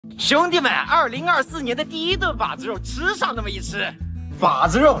兄弟们，2024年的第一顿把子肉吃上那么一吃，把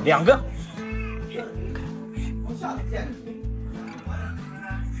子肉2个，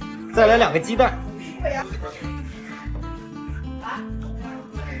再来2个鸡蛋。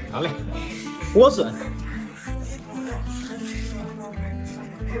好嘞，莴笋、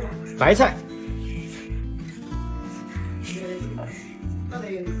白菜、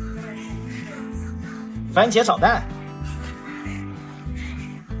番茄炒蛋。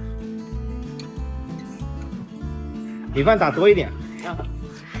 米饭打多一点。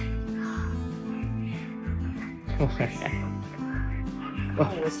哦，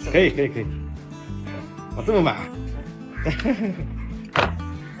可以。哦，这么满啊？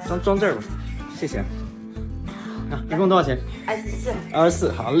装这儿吧，谢谢。啊，一共多少钱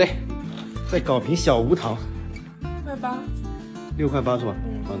？24。好嘞。再搞瓶小无糖。6块8是吧？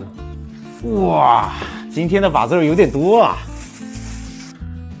好的。哇，今天的把子肉有点多啊。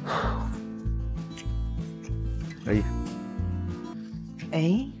可以。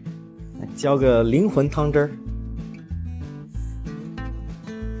 哎，浇个灵魂汤汁儿。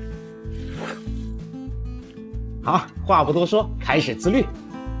好，话不多说，开始自律。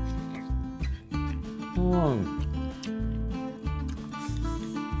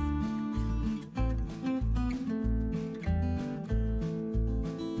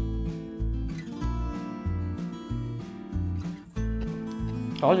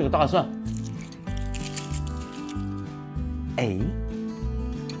找几个大蒜。哎。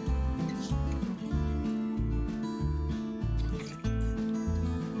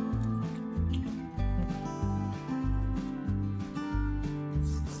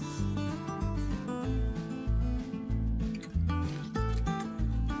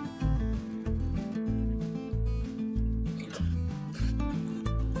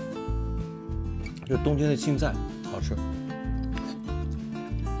 这冬天的青菜好吃，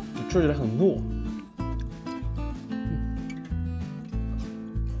吃起来很糯。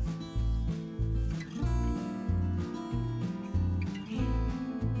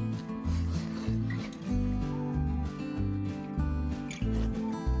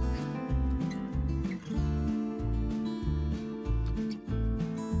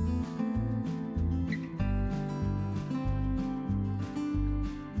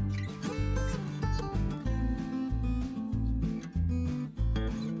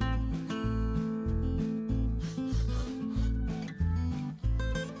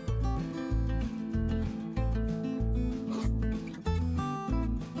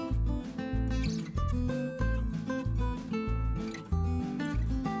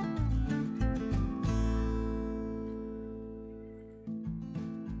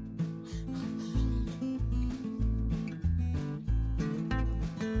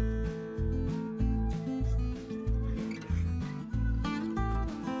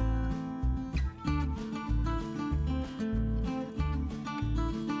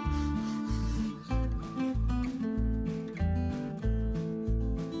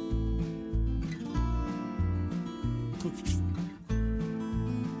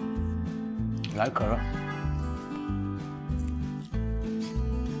来可乐，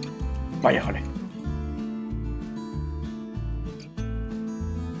哎呀，好嘞。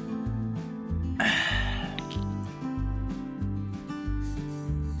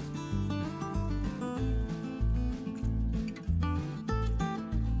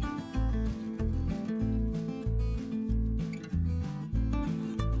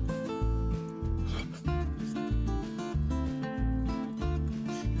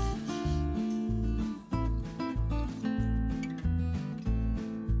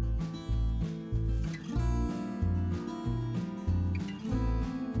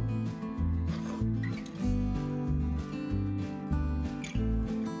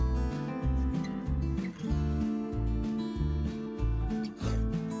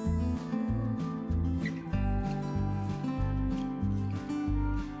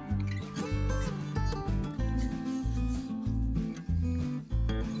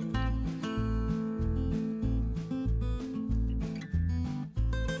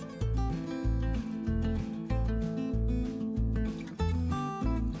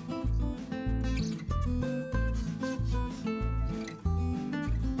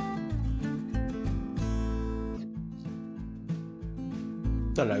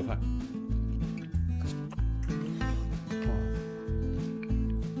再来一块。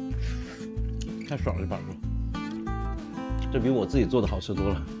太爽了，这把肉，这比我自己做的好吃多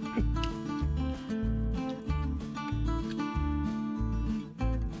了。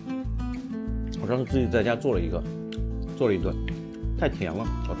我上次自己在家做了一顿，太甜了，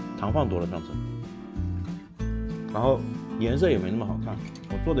我糖放多了上次。然后颜色也没那么好看，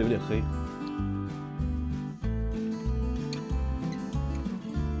我做的有点黑。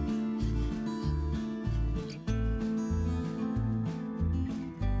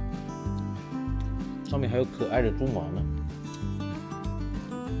上面还有可爱的猪毛呢，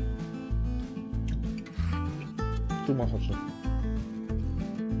猪毛好吃。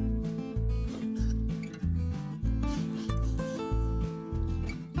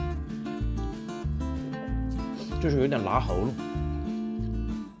就是有点拉喉咙。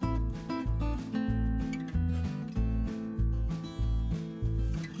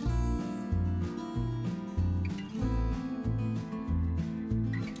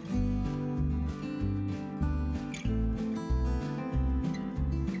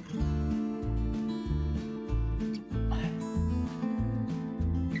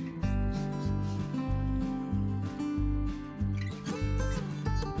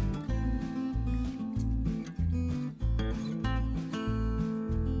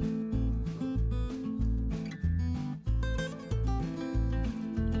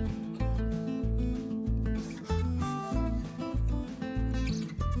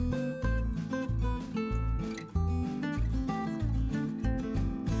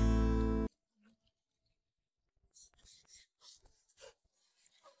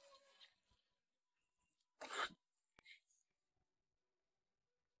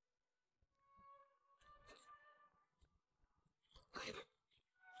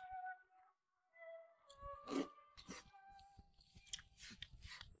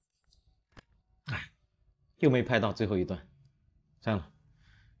又没拍到最后一段，算了，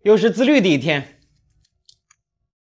又是自律的一天。